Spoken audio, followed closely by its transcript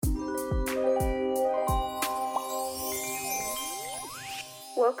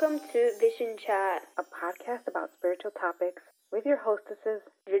Welcome to Vision Chat, a podcast about spiritual topics with your hostesses,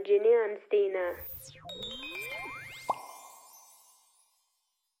 Virginia and Stina.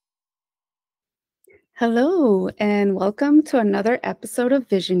 Hello, and welcome to another episode of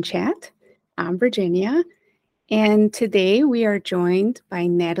Vision Chat. I'm Virginia, and today we are joined by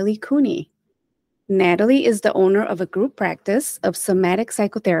Natalie Cooney. Natalie is the owner of a group practice of somatic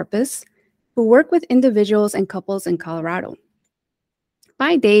psychotherapists who work with individuals and couples in Colorado.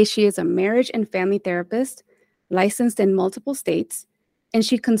 By day, she is a marriage and family therapist licensed in multiple states, and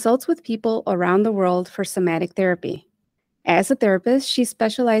she consults with people around the world for somatic therapy. As a therapist, she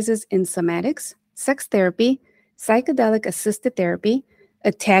specializes in somatics, sex therapy, psychedelic-assisted therapy,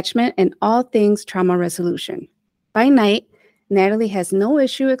 attachment, and all things trauma resolution. By night, Natalie has no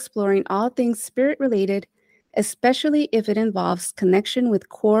issue exploring all things spirit-related, especially if it involves connection with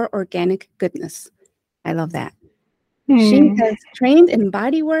core organic goodness. I love that. She has trained in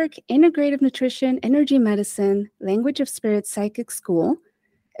body work, integrative nutrition, energy medicine, language of spirit psychic school,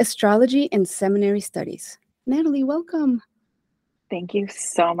 astrology, and seminary studies. Natalie, welcome. Thank you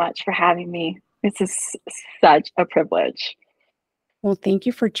so much for having me. This is such a privilege. Well, thank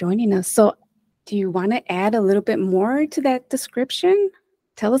you for joining us. So, do you want to add a little bit more to that description?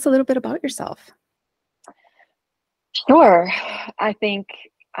 Tell us a little bit about yourself. Sure. I think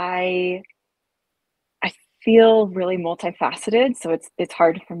I feel really multifaceted, so it's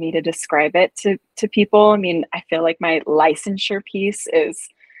hard for me to describe it to people. I mean, I feel like my licensure piece is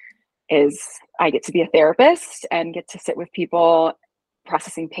I get to be a therapist and get to sit with people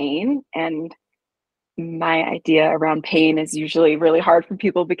processing pain. And my idea around pain is usually really hard for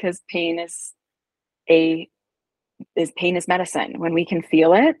people because pain is medicine. When we can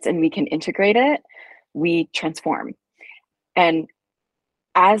feel it and we can integrate it, we transform. And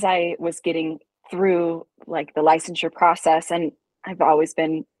as I was getting through like the licensure process, and I've always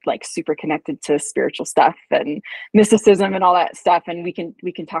been like super connected to spiritual stuff and mysticism and all that stuff, and we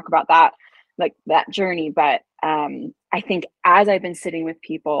can talk about that, like that journey. But I think as I've been sitting with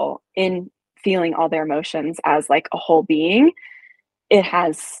people in feeling all their emotions as like a whole being, it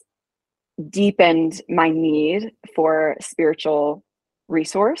has deepened my need for spiritual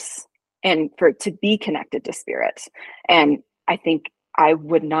resource and for to be connected to spirit. And I think I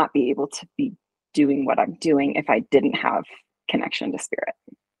would not be able to be doing what I'm doing if I didn't have connection to spirit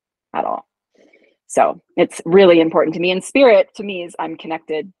at all. So it's really important to me. And spirit to me is I'm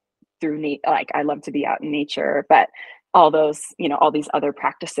connected through like I love to be out in nature, but all those, all these other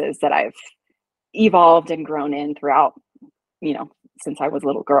practices that I've evolved and grown in throughout, since I was a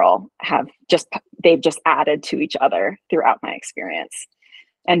little girl they've just added to each other throughout my experience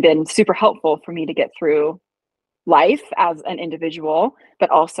and been super helpful for me to get through life as an individual, but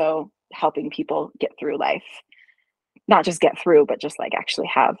also helping people get through life, not just get through, but just like actually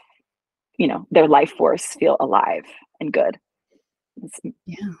have, their life force feel alive and good.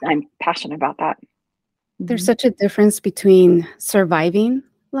 I'm passionate about that. There's such a difference between surviving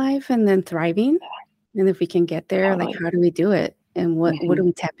life and then thriving. And if we can get there, totally. Like, how do we do it? And what do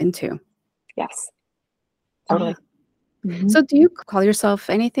we tap into? Yes, totally. So do you call yourself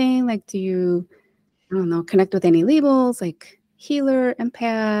anything? Like, do you, I don't know, connect with any labels like healer,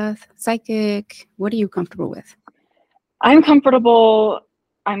 empath, psychic? What are you comfortable with? I'm comfortable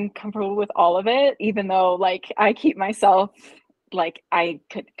with all of it, even though like I keep myself, like I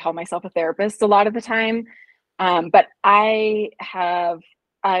could call myself a therapist a lot of the time. But I've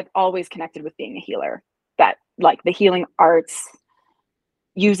always connected with being a healer, that like the healing arts,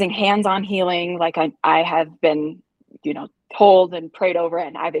 using hands-on healing, like I have been, told and prayed over,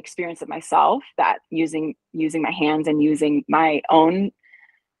 and I've experienced it myself, that using my hands and using my own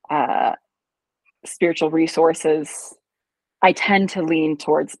spiritual resources, I tend to lean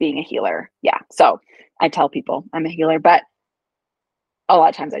towards being a healer. Yeah. So I tell people I'm a healer, but a lot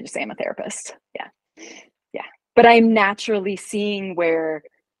of times I just say I'm a therapist. Yeah. Yeah. But I'm naturally seeing where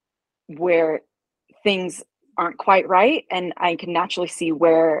things aren't quite right. And I can naturally see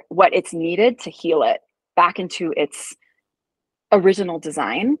what it's needed to heal it back into its original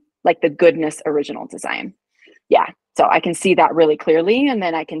design, like the goodness original design. Yeah. So I can see that really clearly. And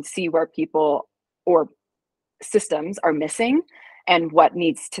then I can see where people or systems are missing and what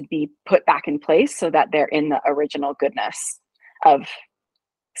needs to be put back in place so that they're in the original goodness of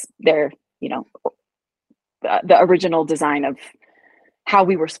their, the original design of how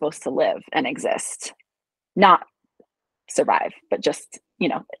we were supposed to live and exist, not survive, but just,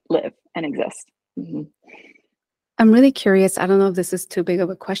 live and exist. Mm-hmm. I'm really curious. I don't know if this is too big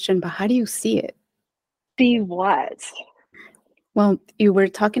of a question, but how do you see it? See what? Well, you were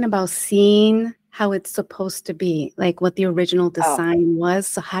talking about seeing how it's supposed to be, like what the original design was.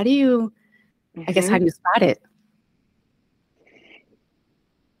 So how do you, I guess, how do you spot it?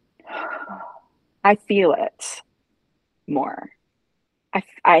 I feel it more.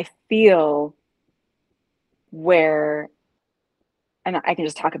 I feel where, and I can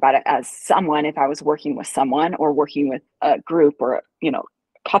just talk about it as someone, if I was working with someone or working with a group or,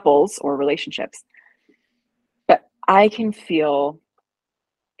 couples or relationships, but I can feel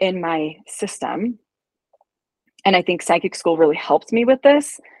in my system. And I think psychic school really helped me with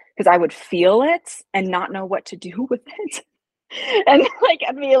this, because I would feel it and not know what to do with it. And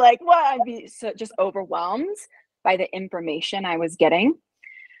I'd be like, what? I'd be so just overwhelmed by the information I was getting.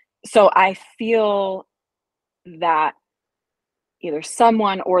 So I feel that either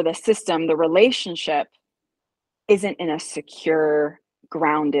someone or the system, the relationship, isn't in a secure,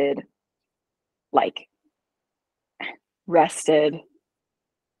 grounded, rested,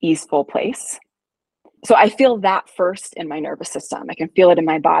 easeful place. So I feel that first in my nervous system. I can feel it in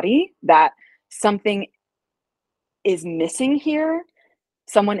my body that something is missing here.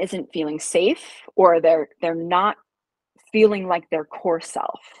 Someone isn't feeling safe, or they're not feeling like their core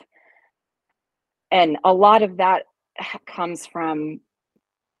self. And a lot of that comes from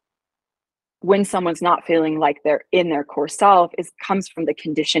when someone's not feeling like they're in their core self, comes from the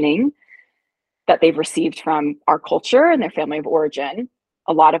conditioning that they've received from our culture and their family of origin,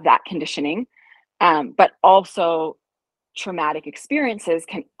 a lot of that conditioning. But also traumatic experiences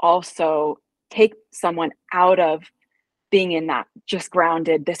can also take someone out of being in that just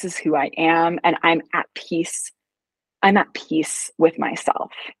grounded, this is who I am, and I'm at peace. I'm at peace with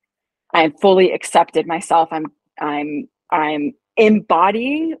myself. I am fully accepted myself. I'm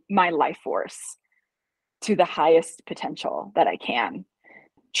embodying my life force to the highest potential that I can.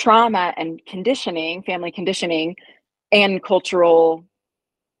 Trauma and conditioning, family conditioning, and cultural,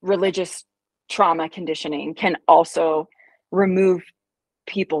 religious trauma conditioning can also remove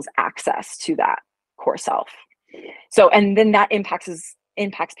people's access to that core self. So, and then that impacts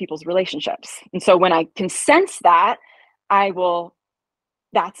people's relationships. And so when I can sense that,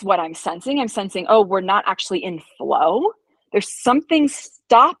 that's what I'm sensing. I'm sensing, oh, we're not actually in flow. There's something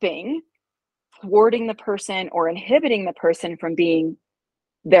stopping, thwarting the person or inhibiting the person from being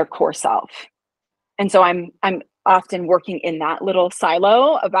their core self. And so I'm often working in that little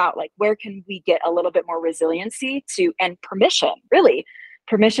silo about where can we get a little bit more resiliency and permission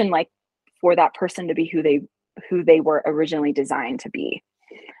for that person to be who they were originally designed to be.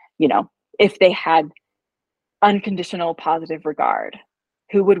 If they had unconditional positive regard,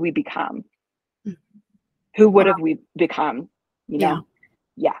 who would we become? Who would have we become? Yeah.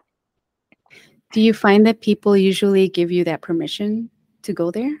 Do you find that people usually give you that permission to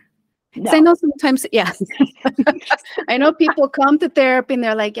go there? No. I know sometimes, I know people come to therapy and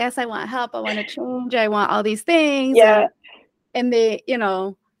they're like, yes, I want help. I want to change. I want all these things. Yeah. And they,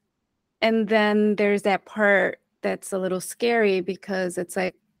 and then there's that part that's a little scary, because it's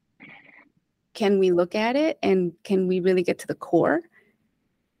like, can we look at it and can we really get to the core?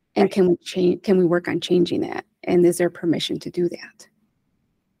 And Right. Can we work on changing that? And is there permission to do that?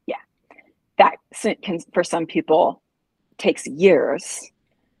 Yeah. That can, for some people, takes years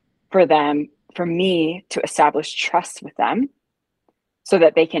for me to establish trust with them so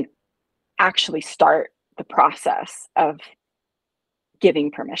that they can actually start the process of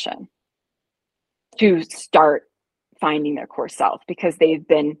giving permission to start finding their core self, because they've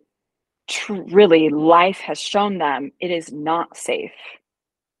been really, life has shown them it is not safe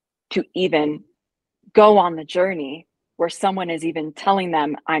to even go on the journey where someone is even telling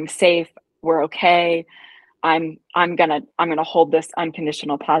them, I'm safe, we're okay, I'm gonna hold this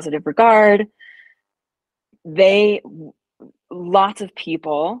unconditional positive regard. Lots of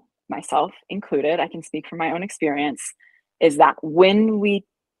people, myself included, I can speak from my own experience, is that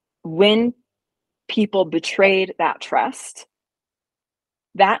when people betrayed that trust,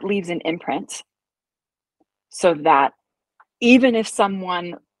 that leaves an imprint, so that even if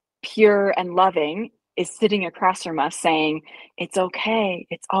someone pure and loving is sitting across from us saying, it's okay,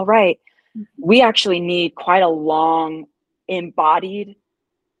 it's all right, we actually need quite a long, embodied,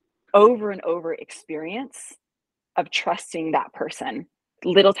 over and over experience of trusting that person,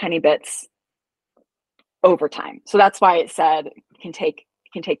 little tiny bits over time. So that's why it said it can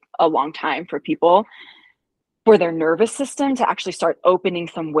take a long time for people, for their nervous system to actually start opening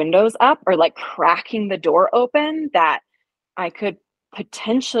some windows up, or cracking the door open, that I could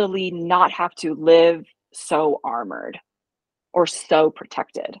potentially not have to live so armored or so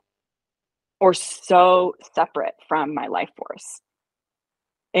protected or so separate from my life force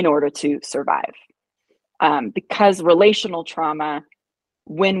in order to survive. Because relational trauma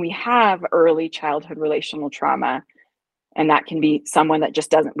when we have early childhood relational trauma, and that can be someone that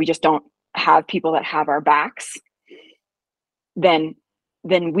we just don't have people that have our backs, then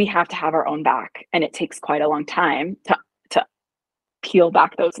we have to have our own back. And it takes quite a long time to peel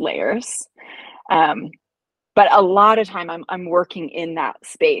back those layers. But a lot of time I'm working in that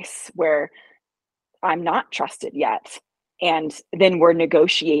space where I'm not trusted yet. And then we're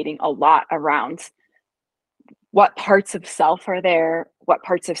negotiating a lot around what parts of self are there, what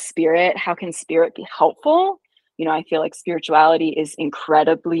parts of spirit, how can spirit be helpful? I feel like spirituality is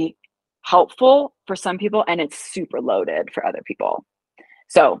incredibly helpful for some people, and it's super loaded for other people.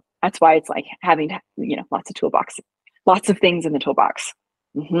 So that's why it's like having, lots of things in the toolbox.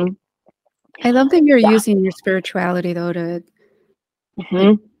 Mm-hmm. I love that you're using your spirituality though to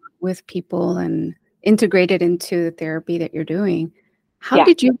with people and integrate it into the therapy that you're doing. How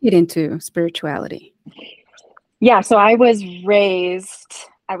did you get into spirituality? Yeah, so I was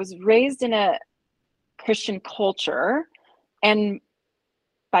raised in a Christian culture and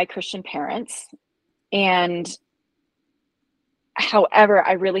by Christian parents. And however,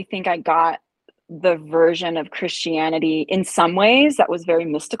 I really think I got the version of Christianity in some ways that was very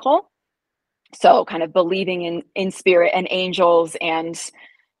mystical. So kind of believing in spirit and angels and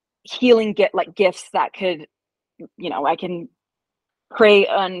healing, gifts that could, I can pray,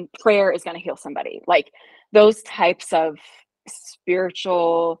 and prayer is going to heal somebody. Like those types of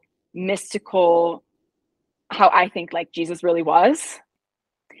spiritual, mystical, how I think like Jesus really was.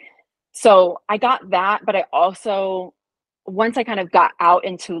 So I got that, but I also, once I kind of got out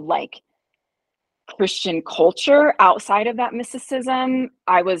into like Christian culture outside of that mysticism,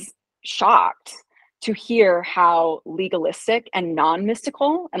 I was shocked to hear how legalistic and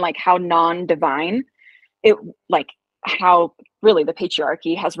non-mystical and like how non-divine it, like how really the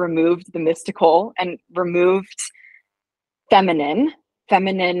patriarchy has removed the mystical and removed feminine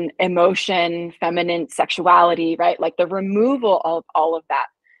emotion, feminine sexuality, right? Like the removal of all of that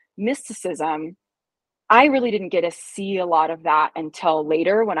mysticism. I really didn't get to see a lot of that until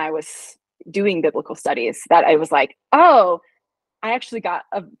later when I was doing biblical studies, that I was like, oh, I actually got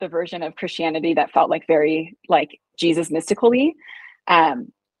the version of Christianity that felt like very like Jesus mystically.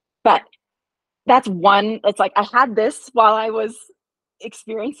 But that's one, it's like I had this while I was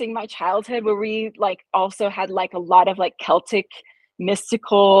experiencing my childhood, where we like also had like a lot of like Celtic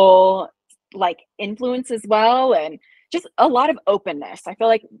mystical like influence as well, and just a lot of openness. I feel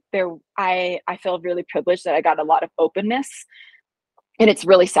like I feel really privileged that I got a lot of openness. And it's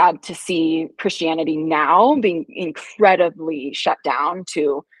really sad to see Christianity now being incredibly shut down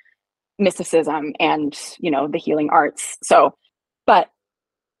to mysticism and, the healing arts. So, but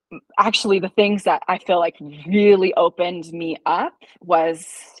actually the things that I feel like really opened me up was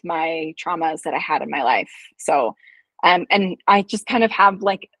my traumas that I had in my life. So, and I just kind of have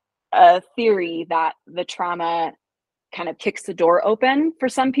like a theory that the trauma kind of kicks the door open for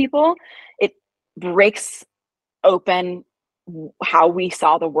some people. It breaks open how we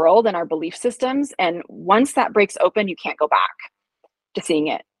saw the world and our belief systems. And once that breaks open, you can't go back to seeing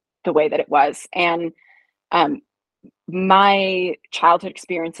it the way that it was. And my childhood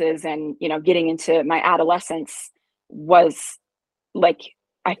experiences and, getting into my adolescence was like,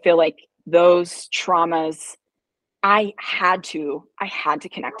 I feel like those traumas, I had to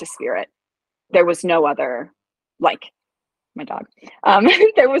connect to spirit. There was no other, like my dog.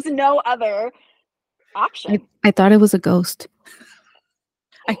 There was no other option. I thought it was a ghost.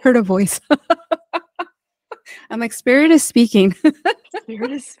 I heard a voice. I'm like, spirit is speaking.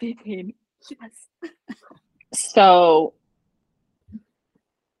 Spirit is speaking. Yes. So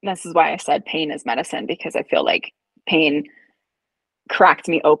this is why I said pain is medicine, because I feel like pain cracked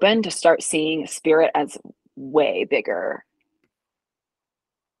me open to start seeing spirit as way bigger,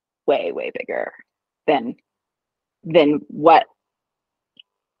 way bigger than what,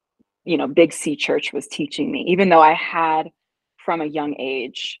 Big C Church was teaching me, even though I had from a young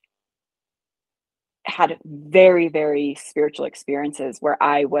age had very, very spiritual experiences where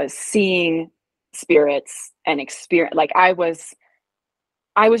I was seeing spirits and experience, like I was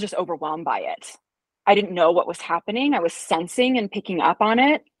just overwhelmed by it. I didn't know what was happening. I was sensing and picking up on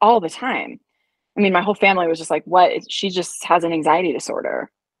it all the time. I mean, my whole family was just like, what? She just has an anxiety disorder.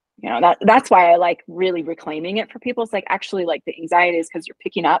 That's why I like really reclaiming it for people. It's like, actually, like the anxiety is because you're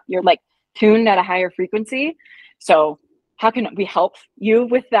picking up, you're like tuned at a higher frequency. So how can we help you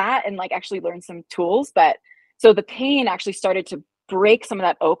with that and like actually learn some tools? But so the pain actually started to break some of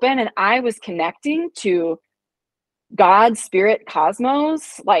that open, and I was connecting to God, spirit,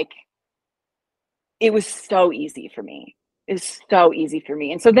 cosmos. Like it was so easy for me. It was so easy for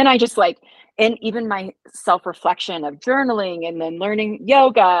me. And so then I just like and even my self-reflection of journaling and then learning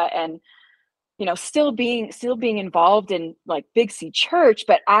yoga and, you know, still being involved in like Big C church,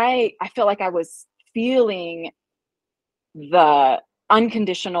 but I felt like I was feeling the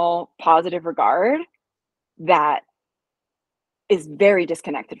unconditional positive regard that is very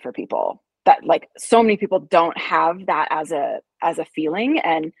disconnected for people, that like so many people don't have that as a feeling.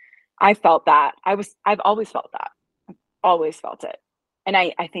 And I felt that. I've always felt that. I've always felt it. And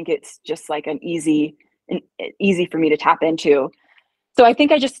I think it's just like easy for me to tap into. So I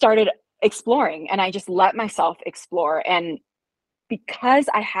think I just started exploring, and I just let myself explore. And because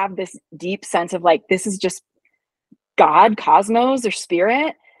I have this deep sense of like, this is just God, cosmos, or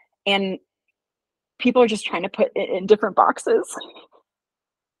spirit, and people are just trying to put it in different boxes.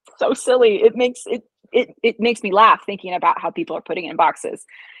 So silly. It makes me laugh thinking about how people are putting it in boxes,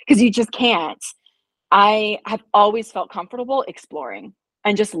 because you just can't. I have always felt comfortable exploring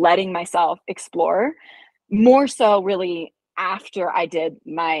and just letting myself explore, more so really after I did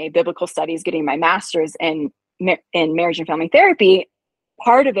my biblical studies, getting my master's in marriage and family therapy.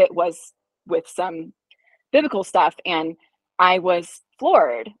 Part of it was with some biblical stuff, and I was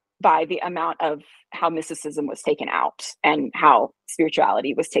floored by the amount of how mysticism was taken out and how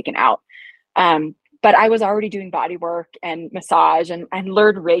spirituality was taken out. But I was already doing body work and massage and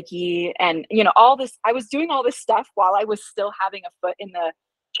learned Reiki and, you know, all this. I was doing all this stuff while I was still having a foot in the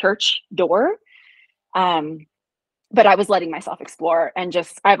church door. But I was letting myself explore, and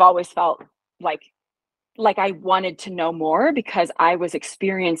just, I've always felt like I wanted to know more, because I was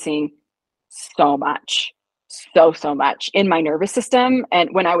experiencing so much, so much in my nervous system.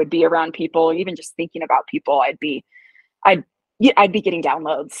 And when I would be around people, even just thinking about people, I'd be getting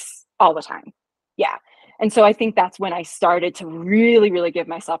downloads all the time. Yeah. And so I think that's when I started to really, really give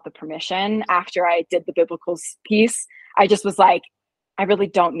myself the permission. After I did the biblical piece, I just was like, I really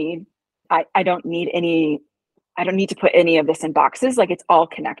don't need, I don't need to put any of this in boxes. Like, it's all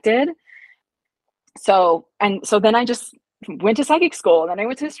connected. So then I just went to psychic school, and then I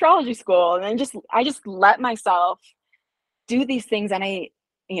went to astrology school, and then I just let myself do these things. And I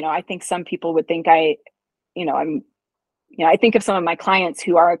think some people would think I think of some of my clients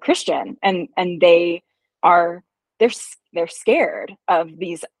who are Christian, and they're scared of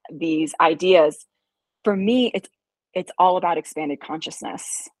these ideas. For me, it's all about expanded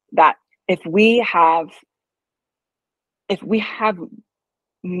consciousness. That if we have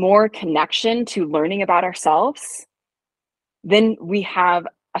more connection to learning about ourselves, then we have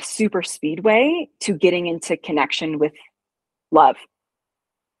a super speedway to getting into connection with love.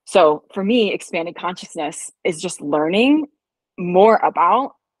 So for me, expanded consciousness is just learning more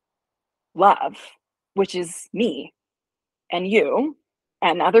about love, which is me and you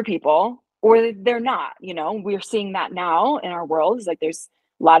and other people, or they're not. We're seeing that now in our world. It's like there's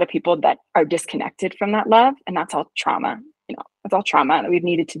a lot of people that are disconnected from that love, and that's all trauma. That's all trauma that we've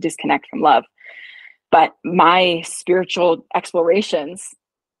needed to disconnect from love. But my spiritual explorations,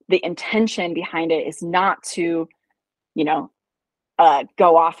 the intention behind it is not to,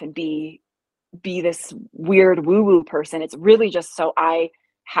 go off and be this weird woo-woo person. It's really just so I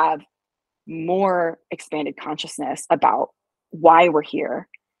have more expanded consciousness about why we're here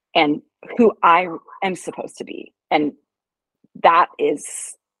and who I am supposed to be. And that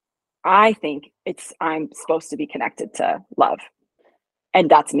is, I think I'm supposed to be connected to love. And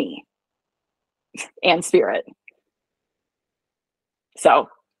that's me and spirit. So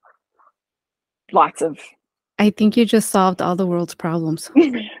lots of. I think you just solved all the world's problems.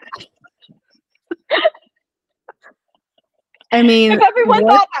 I mean, if everyone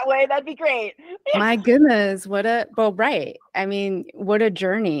thought that way, that'd be great. My goodness, right. I mean, what a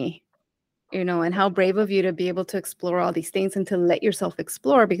journey, and how brave of you to be able to explore all these things and to let yourself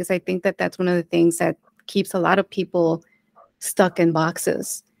explore, because I think that that's one of the things that keeps a lot of people stuck in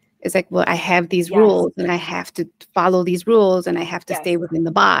boxes. It's like, well, I have these rules and I have to follow these rules and I have to stay within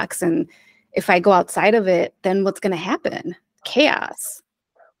the box. And if I go outside of it, then what's going to happen? Chaos.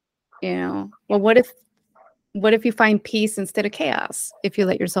 Well, what if you find peace instead of chaos, if you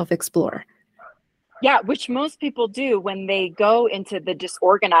let yourself explore? Yeah, which most people do when they go into the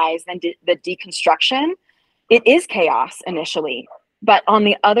disorganized and the deconstruction. It is chaos initially. But on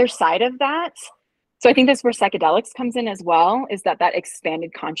the other side of that, so I think that's where psychedelics comes in as well, is that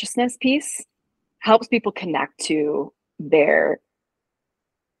expanded consciousness piece helps people connect to their,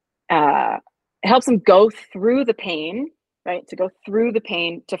 it helps them go through the pain, right? To go through the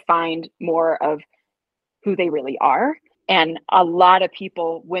pain to find more of who they really are. And a lot of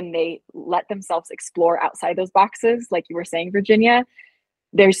people, when they let themselves explore outside those boxes, like you were saying, Virginia,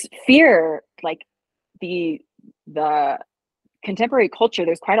 there's fear, like the contemporary culture,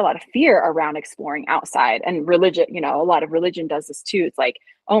 there's quite a lot of fear around exploring outside, and religion, a lot of religion does this too. It's like,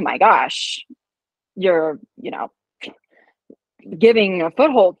 oh my gosh, you're, giving a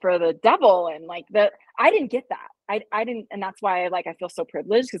foothold for the devil. And like I didn't get that. I didn't, and that's why I feel so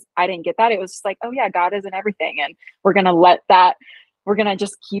privileged, because I didn't get that. It was just like, oh yeah, God is in everything, and we're gonna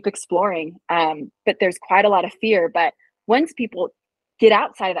just keep exploring. But there's quite a lot of fear. But once people get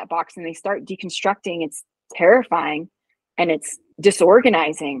outside of that box and they start deconstructing, it's terrifying and it's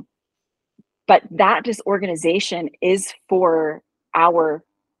disorganizing. But that disorganization is for our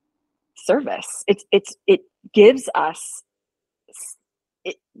service. It gives us,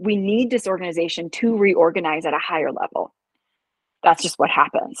 we need disorganization to reorganize at a higher level. That's just what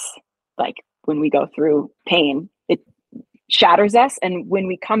happens. Like when we go through pain, it shatters us. And when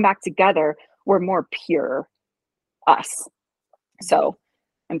we come back together, we're more pure us. So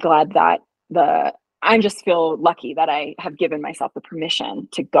I'm glad that I just feel lucky that I have given myself the permission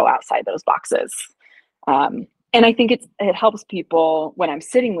to go outside those boxes. And I think it helps people when I'm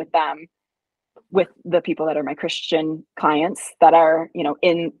sitting with them, with the people that are my Christian clients that are,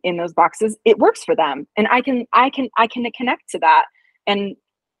 in those boxes. It works for them. And I can connect to that and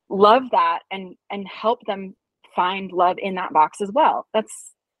love that and help them find love in that box as well.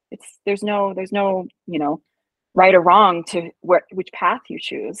 There's no, right or wrong to which path you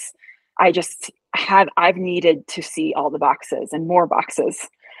choose. I've needed to see all the boxes and more boxes,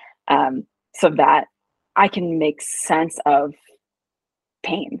 so that I can make sense of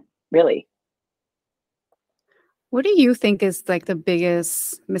pain, really. What do you think is like the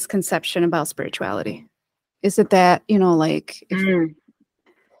biggest misconception about spirituality? Is it that, if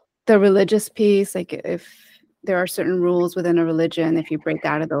the religious piece, like if there are certain rules within a religion, if you break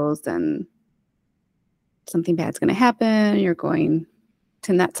out of those, then something bad's going to happen. You're going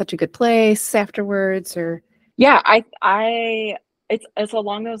to not such a good place afterwards, or yeah, it's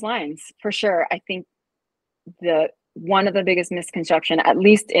along those lines for sure. I think one of the biggest misconception, at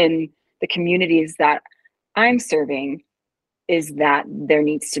least in the communities that I'm serving, is that there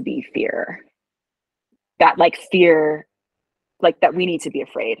needs to be fear. That that we need to be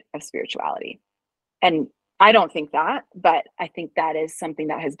afraid of spirituality. And I don't think that, but I think that is something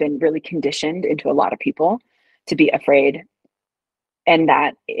that has been really conditioned into a lot of people to be afraid. And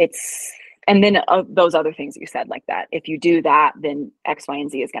that and then those other things that you said, like that if you do that, then X, Y,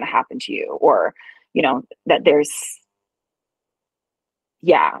 and Z is going to happen to you, or, that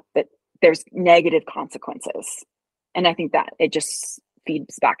there's negative consequences. And I think that it just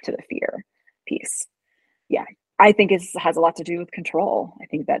feeds back to the fear piece. Yeah. I think it has a lot to do with control. I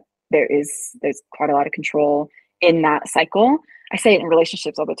think that there's quite a lot of control in that cycle. I say it in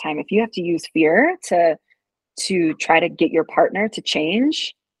relationships all the time. If you have to use fear to try to get your partner to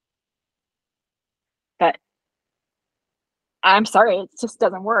change, but I'm sorry, it just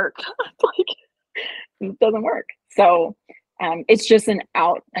doesn't work. It doesn't work. So it's just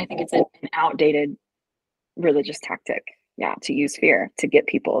I think it's an outdated religious tactic, to use fear to get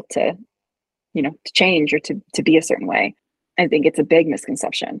people to, to change or to be a certain way. I think it's a big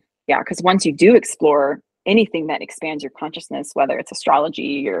misconception. Yeah, because once you do explore anything that expands your consciousness, whether it's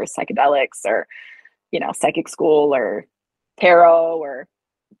astrology or psychedelics or, psychic school or tarot or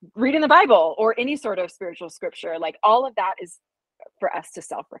reading the Bible or any sort of spiritual scripture, like all of that is for us to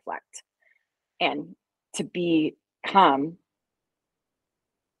self-reflect and to become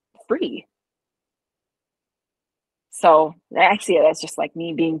free. So I see it as just like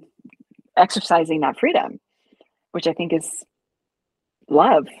me exercising that freedom, which I think is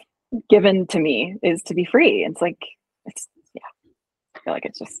love given to me, is to be free. I feel like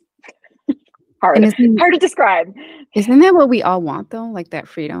it's just hard to describe. Isn't that what we all want though? Like that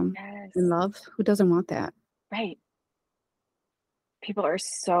freedom Yes. and love? Who doesn't want that? Right. People are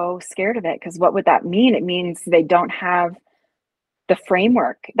so scared of it because what would that mean? It means they don't have the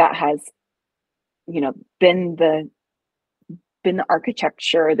framework that has, been the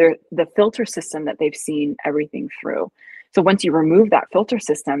architecture, the filter system that they've seen everything through. So once you remove that filter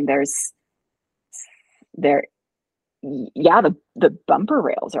system, the bumper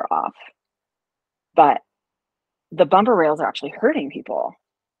rails are off, but the bumper rails are actually hurting people.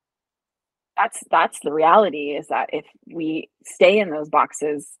 That's the reality, is that if we stay in those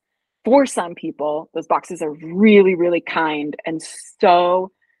boxes, for some people, those boxes are really, really kind. And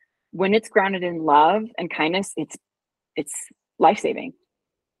so when it's grounded in love and kindness, it's life-saving.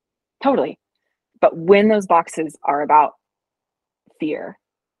 Totally. But when those boxes are about fear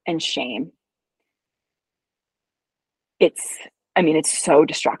and shame, it's so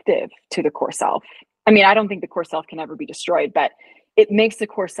destructive to the core self. I don't think the core self can ever be destroyed, but it makes the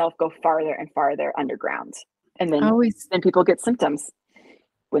core self go farther and farther underground. And then people get symptoms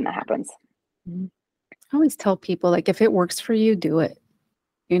when that happens. I always tell people, like, if it works for you, do it.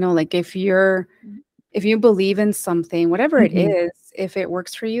 You know, like if you believe in something, whatever it is, if it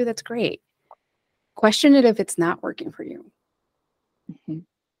works for you, that's great. Question it if it's not working for you.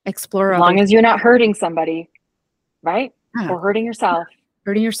 Explore as long as you're not hurting somebody, right? Or hurting yourself.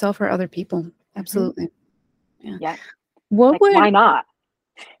 Hurting yourself or other people. Absolutely. Yeah. Why not?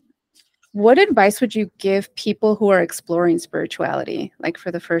 What advice would you give people who are exploring spirituality, like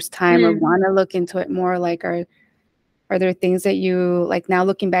for the first time, or want to look into it more? Like, are there things that you, like, now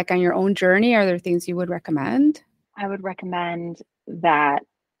looking back on your own journey, are there things you would recommend? I would recommend that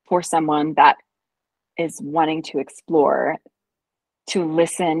for someone that is wanting to explore, to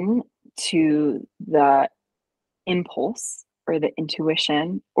listen to the impulse or the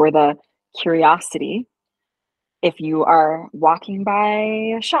intuition or the curiosity. If you are walking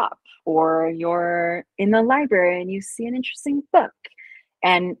by a shop or you're in the library and you see an interesting book,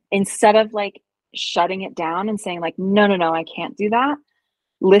 and instead of like shutting it down and saying like, no, I can't do that,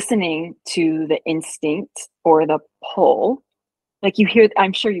 listening to the instinct or the pull, like you hear,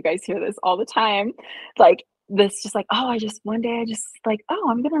 I'm sure you guys hear this all the time, like this, just like, oh, one day I just like, oh,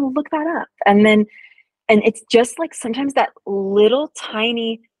 I'm going to look that up. And it's just like sometimes that little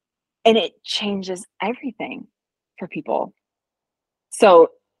tiny, and it changes everything for people. So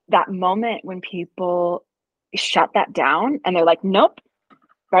that moment when people shut that down and they're like, nope,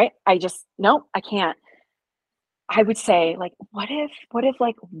 right? Nope, I can't. I would say like, what if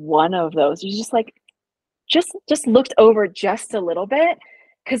like one of those, you just like, just looked over just a little bit,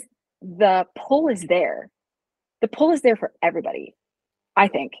 because the pull is there. The pull is there for everybody. I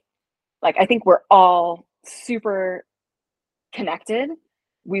think we're all super connected.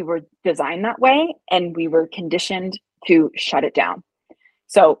 We were designed that way and we were conditioned to shut it down.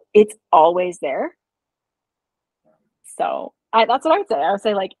 So it's always there. So that's what I would say. I would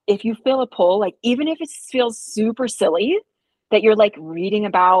say, like, if you feel a pull, like, even if it feels super silly that you're like reading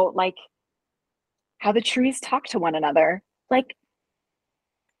about like how the trees talk to one another, like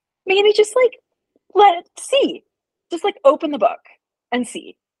maybe just like let it see, just like open the book and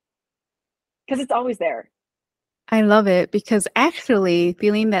see, because it's always there. I love it, because actually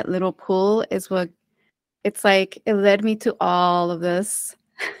feeling that little pull is what it's like. It led me to all of this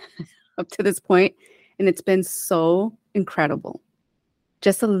up to this point, and it's been so incredible.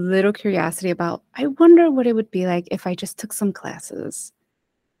 Just a little curiosity about, I wonder what it would be like if I just took some classes.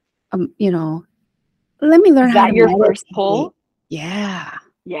 You know, let me learn how to your meditate. First pull? Yeah.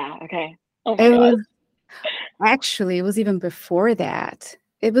 Yeah. Okay. Oh my God. It was even before that.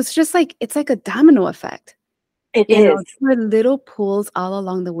 It was just like, it's like a domino effect. It is. There were little pulls all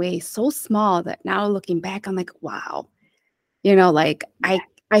along the way, so small that now looking back, I'm like, wow. You know, like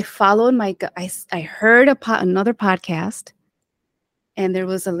I followed I heard another podcast, and there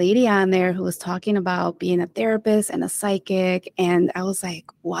was a lady on there who was talking about being a therapist and a psychic. And I was like,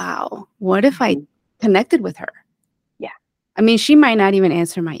 wow, what if I connected with her? Yeah. I mean, she might not even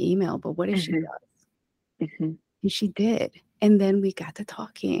answer my email, but what if she does? And she did. And then we got to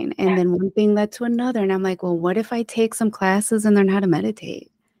talking, and then one thing led to another. And I'm like, well, what if I take some classes and learn how to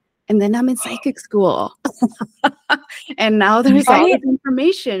meditate? And then I'm in psychic school. And now there's all this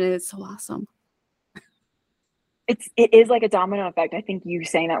information, and it's so awesome. It is like a domino effect. I think you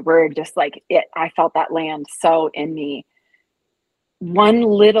saying that word, just like it, I felt that land so in me. One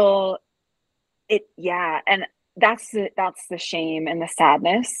little, and that's the shame and the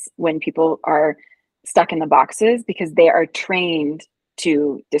sadness when people are stuck in the boxes, because they are trained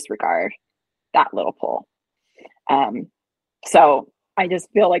to disregard that little pull. So I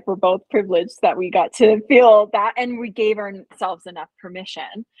just feel like we're both privileged that we got to feel that, and we gave ourselves enough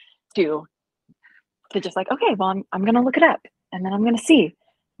permission to just like, okay, well, I'm going to look it up, and then I'm going to see.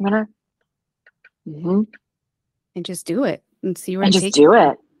 I'm going to and just do it and see where and it just takes do you.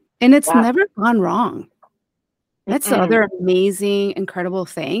 it. And it's never gone wrong. That's the other amazing, incredible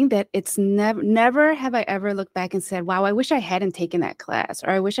thing, that it's never have I ever looked back and said, wow, I wish I hadn't taken that class,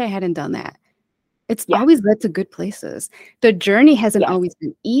 or I wish I hadn't done that. It's always led to good places. The journey hasn't always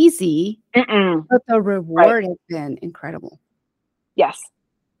been easy, but the reward has been incredible. Yes.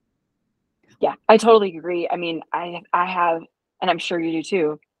 Yeah, I totally agree. I mean, I have, and I'm sure you do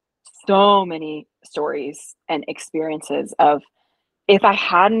too, so many stories and experiences of, if I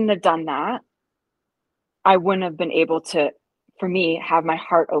hadn't have done that, I wouldn't have been able to, for me, have my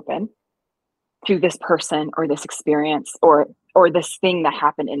heart open to this person or this experience or this thing that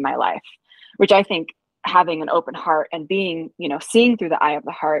happened in my life, which I think having an open heart and being, seeing through the eye of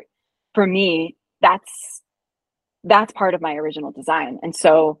the heart, for me, that's part of my original design. And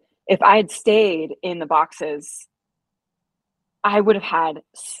so if I had stayed in the boxes, I would have had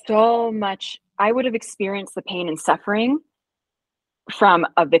so much, I would have experienced the pain and suffering from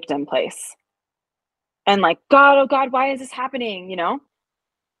a victim place. And like, God, oh God, why is this happening? You know?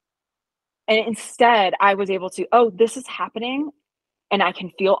 And instead, I was able to, oh, this is happening and I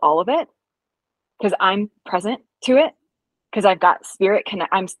can feel all of it because I'm present to it, because I've got spirit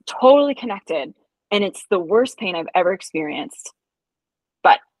I'm totally connected, and it's the worst pain I've ever experienced.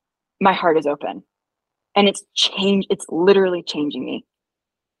 But my heart is open and it's literally changing me.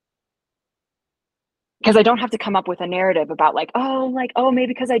 Because I don't have to come up with a narrative about like, oh, maybe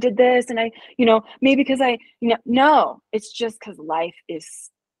because I did this and I, maybe because no, it's just because life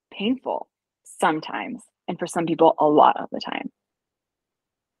is painful sometimes. And for some people, a lot of the time.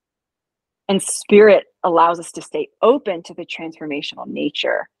 And spirit allows us to stay open to the transformational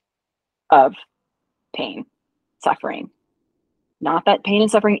nature of pain, suffering. Not that pain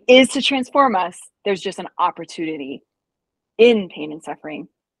and suffering is to transform us. There's just an opportunity in pain and suffering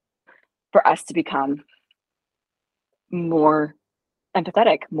for us to become more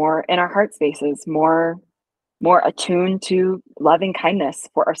empathetic, more in our heart spaces, more attuned to loving kindness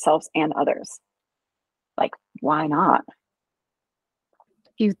for ourselves and others. Like, why not?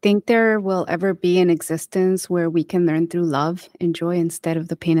 Do you think there will ever be an existence where we can learn through love and joy instead of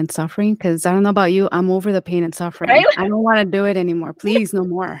the pain and suffering? Because I don't know about you, I'm over the pain and suffering. Right? I don't want to do it anymore. Please, no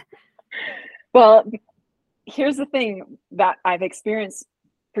more. Well, here's the thing that I've experienced,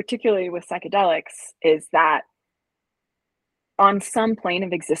 particularly with psychedelics, is that on some plane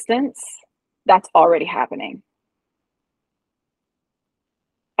of existence, that's already happening.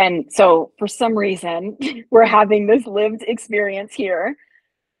 And so for some reason, we're having this lived experience here,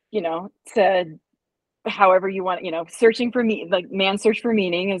 to however you want, searching for me, like man's search for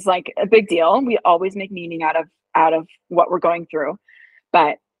meaning is like a big deal. We always make meaning out of what we're going through.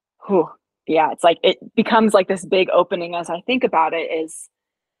 But yeah, it's like, it becomes like this big opening as I think about it, is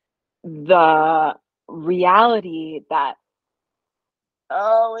the reality that,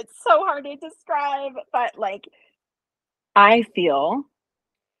 oh, it's so hard to describe, but like, I feel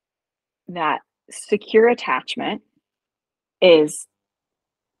that secure attachment is,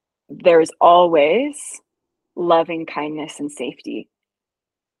 there's always loving kindness and safety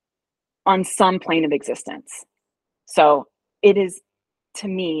on some plane of existence. So it is, to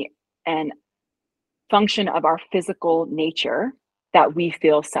me, an function of our physical nature that we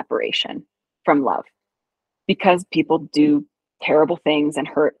feel separation from love, because people do terrible things and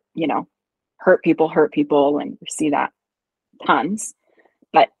hurt people, and we see that tons.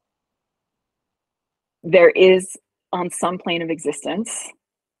 But there is, on some plane of existence,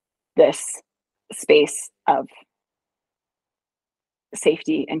 this space of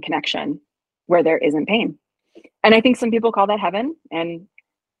safety and connection where there isn't pain. And I think some people call that heaven. And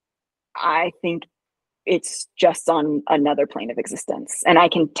I think it's just on another plane of existence. And I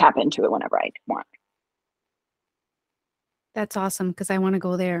can tap into it whenever I want. That's awesome, because I want to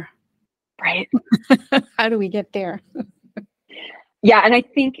go there. Right. How do we get there? Yeah. And I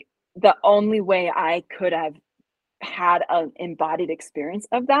think the only way I could have had an embodied experience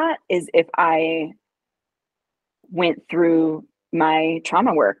of that is if I went through my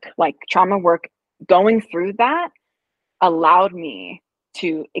trauma work. Like, trauma work, going through that allowed me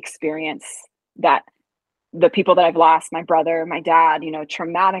to experience that. The people that I've lost, my brother, my dad,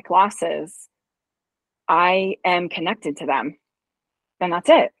 traumatic losses, I am connected to them, and that's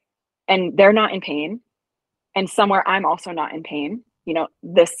it. And they're not in pain. And somewhere I'm also not in pain.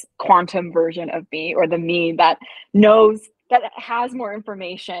 This quantum version of me, or the me that knows, that has more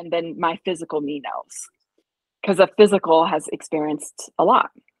information than my physical me knows. Because the physical has experienced a lot,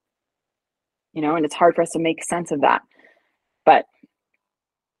 and it's hard for us to make sense of that. But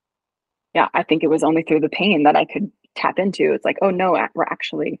yeah, I think it was only through the pain that I could tap into. It's like, oh no, we're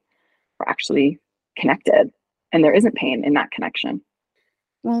actually connected, and there isn't pain in that connection.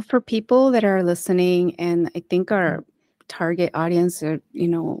 Well, for people that are listening, and I think our target audience are,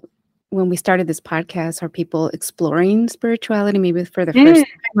 when we started this podcast, are people exploring spirituality maybe for the first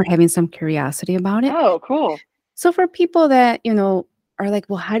time, or having some curiosity about it. Oh, cool. So for people that, are like,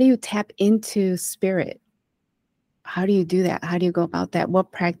 well, how do you tap into spirit? How do you do that? How do you go about that?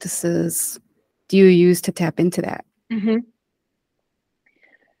 What practices do you use to tap into that? Mm-hmm.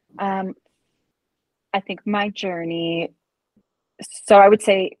 I think my journey, so I would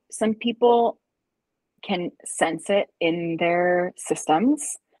say some people can sense it in their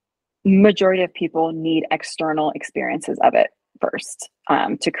systems. Majority of people need external experiences of it first,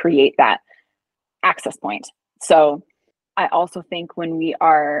 to create that access point. So I also think when we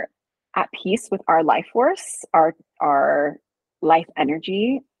are at peace with our life force, our life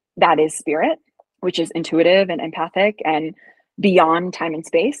energy, that is spirit, which is intuitive and empathic and beyond time and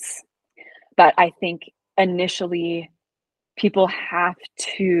space. But I think initially people have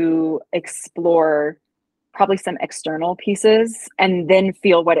to explore probably some external pieces and then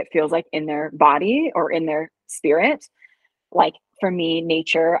feel what it feels like in their body or in their spirit. Like for me,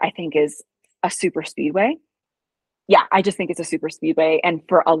 nature, I think, is a super speedway. Yeah, I just think it's a super speedway. And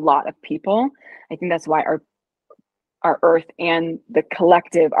for a lot of people, I think that's why our earth and the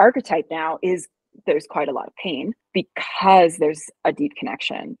collective archetype now is there's quite a lot of pain, because there's a deep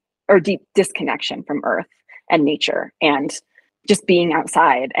connection or deep disconnection from earth and nature and just being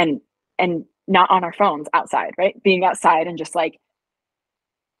outside and not on our phones outside, right? Being outside and just like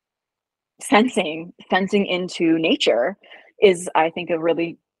sensing into nature is, I think, a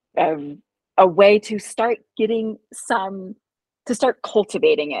really a way to start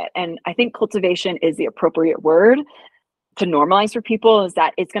cultivating it. And I think cultivation is the appropriate word to normalize for people, is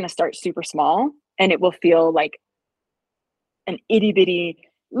that it's going to start super small and it will feel like an itty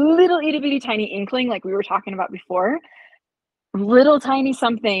bitty tiny inkling, like we were talking about before, little tiny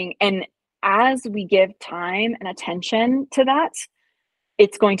something. And as we give time and attention to that,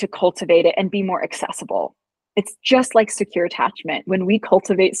 it's going to cultivate it and be more accessible. It's just like secure attachment. When we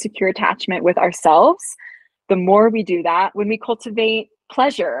cultivate secure attachment with ourselves, the more we do that, when we cultivate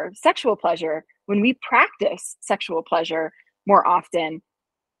pleasure, sexual pleasure, when we practice sexual pleasure more often,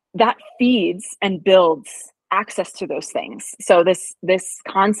 that feeds and builds access to those things. So this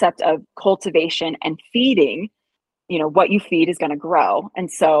concept of cultivation and feeding, what you feed is going to grow.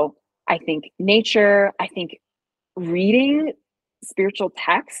 And so I think nature, I think reading spiritual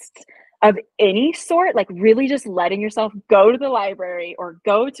texts of any sort, like really just letting yourself go to the library or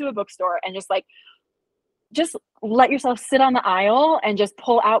go to a bookstore and just let yourself sit on the aisle and just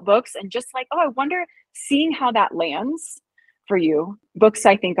pull out books and just like, oh, I wonder, seeing how that lands for you. Books,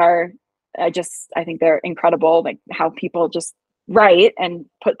 I think, I think they're incredible. Like how people just write and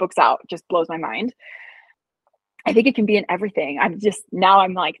put books out just blows my mind. I think it can be in everything.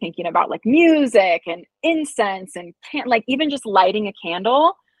 I'm like thinking about like music and incense and like even just lighting a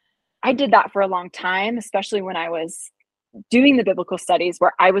candle. I did that for a long time, especially when I was doing the biblical studies,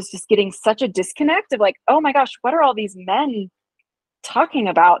 where I was just getting such a disconnect of like, oh my gosh, what are all these men talking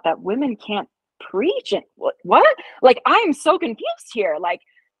about that women can't preach? And what? Like, I'm so confused here. Like,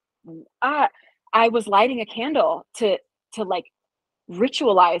 I was lighting a candle to like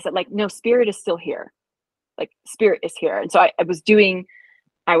ritualize that, like, no, spirit is still here. Like spirit is here. And so I was doing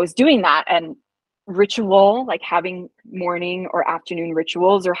that, and ritual, like having morning or afternoon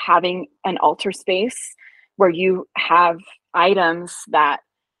rituals, or having an altar space where you have items that,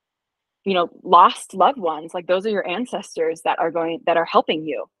 lost loved ones, like those are your ancestors that are helping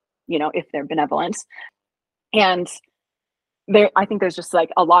you, if they're benevolent. And I think there's just like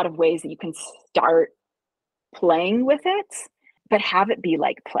a lot of ways that you can start playing with it, but have it be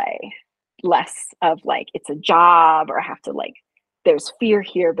like play, less of like it's a job or I have to, like, there's fear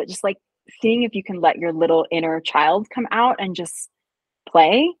here, but just like seeing if you can let your little inner child come out and just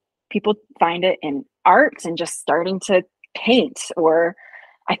play. People find it in art and just starting to paint, or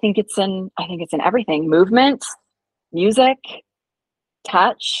I think it's in everything. Movement, music,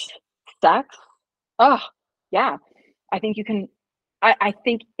 touch, sex. Oh, yeah. I think you can, I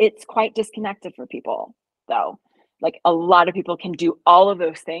think it's quite disconnected for people though. Like a lot of people can do all of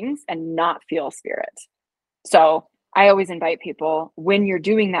those things and not feel spirit. So I always invite people, when you're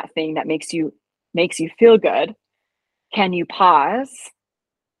doing that thing that makes you feel good, can you pause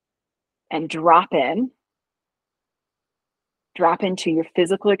and drop into your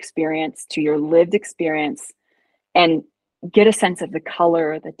physical experience, to your lived experience, and get a sense of the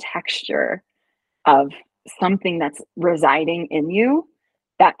color, the texture of something that's residing in you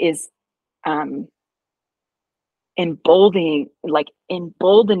that is emboldening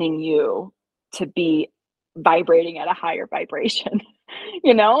you to be vibrating at a higher vibration.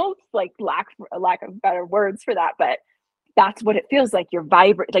 Like lack of better words for that, but that's what it feels like. You're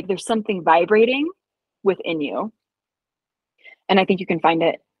like there's something vibrating within you. And I think you can find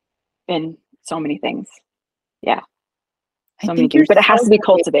it in so many things. Yeah. So many things, but it has to be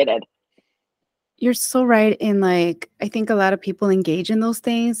cultivated. You're so right. In like, I think a lot of people engage in those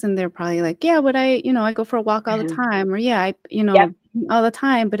things and they're probably like, yeah, but I go for a walk all the time, or all the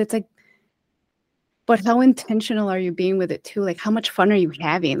time. But it's like, but how intentional are you being with it too? Like, how much fun are you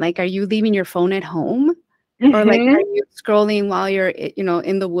having? Like, are you leaving your phone at home? Or like, are you scrolling while you're,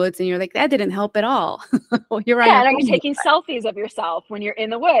 in the woods and you're like, that didn't help at all. Well, and are you taking selfies of yourself when you're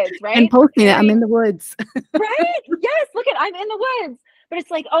in the woods, right? And posting it, I'm in the woods. Right? Yes. Look I'm in the woods. But it's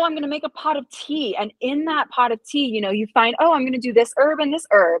like, oh, I'm going to make a pot of tea. And in that pot of tea, you know, you find, oh, I'm going to do this herb and this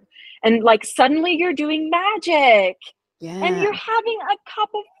herb. And like suddenly you're doing magic. And Yeah. you're having a cup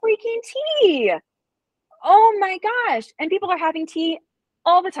of freaking tea. Oh my gosh. And people are having tea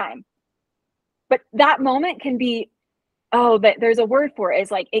all the time. But that moment can be, there's a word for it.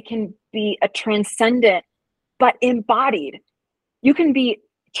 It's like, it can be a transcendent, but embodied. You can be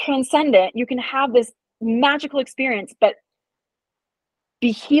transcendent. You can have this magical experience, but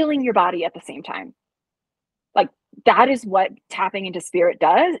be healing your body at the same time. Like that is what tapping into spirit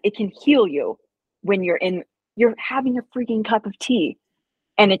does. It can heal you when you're having a freaking cup of tea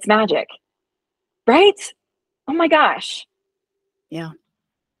and it's magic, right? Oh my gosh. Yeah.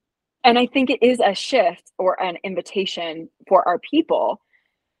 And I think it is a shift or an invitation for our people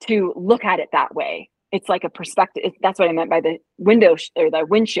to look at it that way. It's like a perspective. That's what I meant by the window or the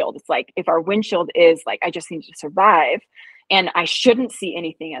windshield. It's like, if our windshield is like, I just need to survive and I shouldn't see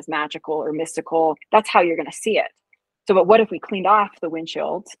anything as magical or mystical, that's how you're going to see it. So, but what if we cleaned off the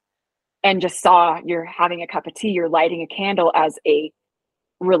windshield and just saw you're having a cup of tea, you're lighting a candle as a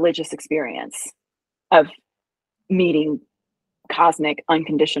religious experience of meeting cosmic,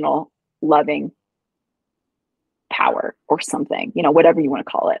 unconditional, loving power or something, you know, whatever you want to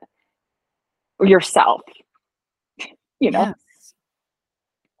call it, or yourself, you know. Yes.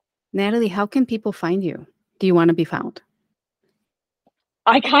 Natalie, how can people find you? Do you want to be found?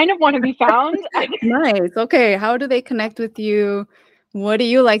 I kind of want to be found. Nice. Okay. How do they connect with you? What do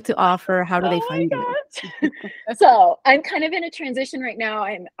you like to offer? How do they find you? So I'm kind of in a transition right now.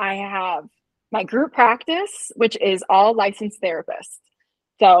 I have my group practice, which is all licensed therapists.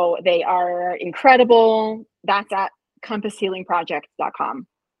 So they are incredible. That's at compasshealingproject.com.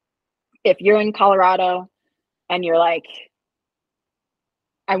 If you're in Colorado and you're like,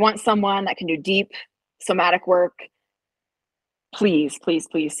 I want someone that can do deep somatic work, please, please,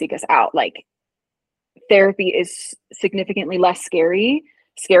 please seek us out. Like, therapy is significantly less scarier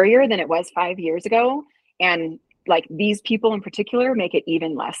than it was 5 years ago. And like these people in particular make it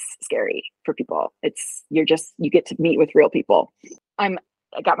even less scary for people. You get to meet with real people. I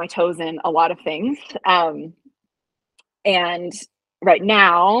got my toes in a lot of things. And right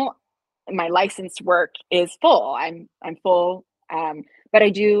now my licensed work is full. I'm full. But I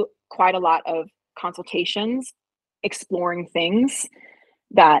do quite a lot of consultations, exploring things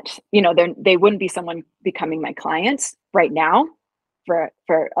that, you know, they wouldn't be someone becoming my client right now for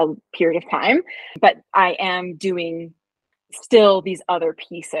a period of time, but I am doing still these other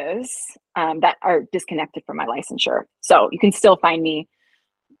pieces that are disconnected from my licensure. So you can still find me.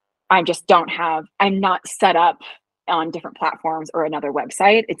 I'm not set up on different platforms or another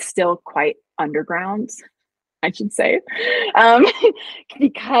website. It's still quite underground, I should say,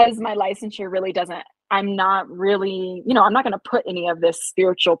 because my licensure really doesn't, I'm not really, you know, I'm not going to put any of this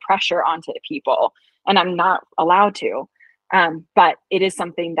spiritual pressure onto people, and I'm not allowed to. But it is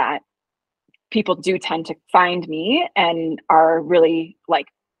something that people do tend to find me and are really like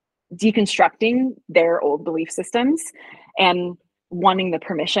deconstructing their old belief systems and wanting the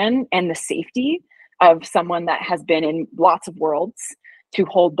permission and the safety of someone that has been in lots of worlds to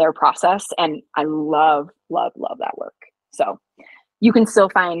hold their process. And I love, love, love that work. So you can still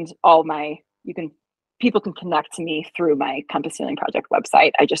find people can connect to me through my Compass Healing Project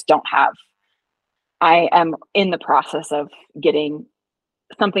website. I am in the process of getting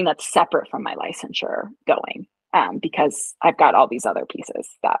something that's separate from my licensure going, because I've got all these other pieces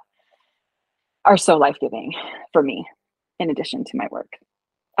that are so life-giving for me, in addition to my work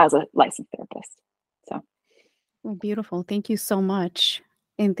as a licensed therapist. So, well, beautiful. Thank you so much.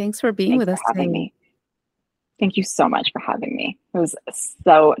 And thanks for being with us today. Me. Thank you so much for having me. It was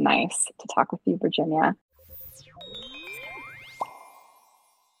so nice to talk with you, Virginia.